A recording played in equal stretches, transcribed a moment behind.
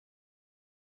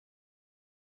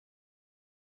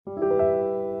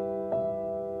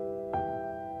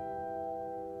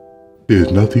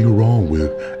There's nothing wrong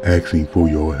with asking for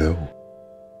your help.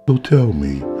 So tell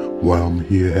me why I'm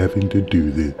here having to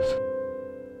do this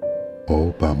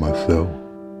all by myself.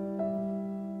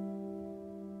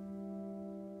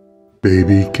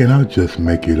 Baby, can I just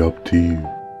make it up to you?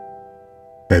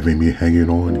 Having me hanging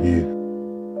on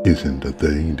here isn't the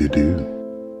thing to do.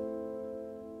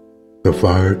 The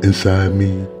fire inside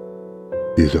me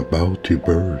is about to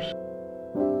burst.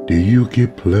 Do you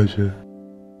get pleasure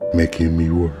making me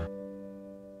work?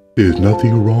 There's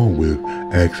nothing wrong with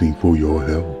asking for your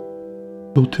help.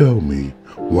 So tell me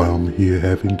why I'm here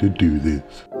having to do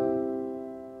this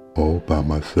all by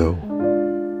myself.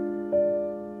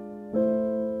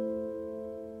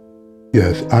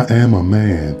 Yes, I am a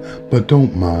man, but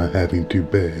don't mind having to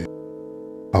beg.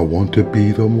 I want to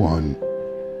be the one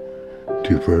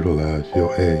to fertilize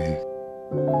your egg.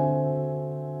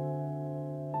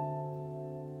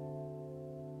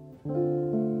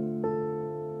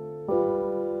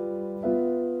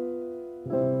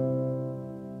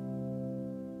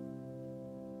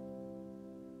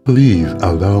 Please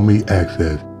allow me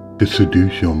access to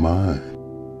seduce your mind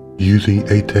using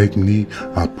a technique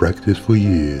I practiced for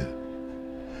years,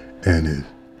 and it's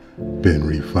been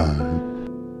refined.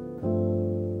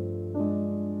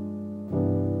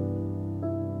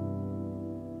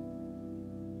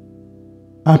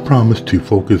 I promise to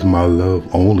focus my love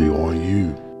only on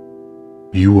you.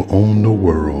 You will own the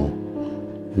world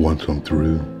once I'm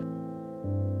through.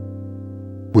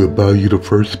 We'll buy you the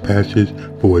first passage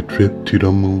for a trip to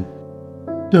the moon,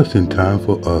 just in time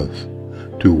for us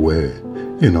to wed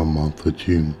in a month of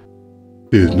June.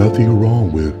 There's nothing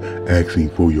wrong with asking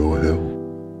for your help.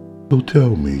 So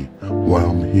tell me why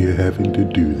I'm here having to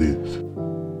do this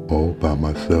all by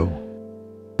myself.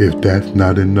 If that's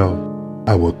not enough,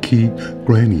 I will keep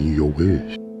granting your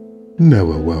wish.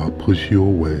 Never will I push you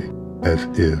away as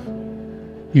if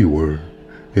you were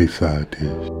a side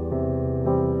dish.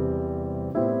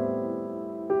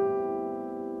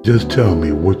 Just tell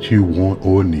me what you want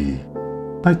or need.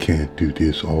 I can't do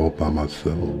this all by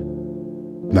myself.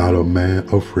 Not a man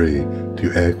afraid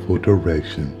to ask for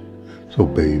direction. So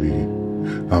baby,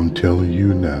 I'm telling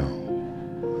you now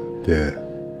that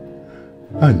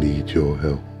I need your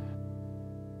help.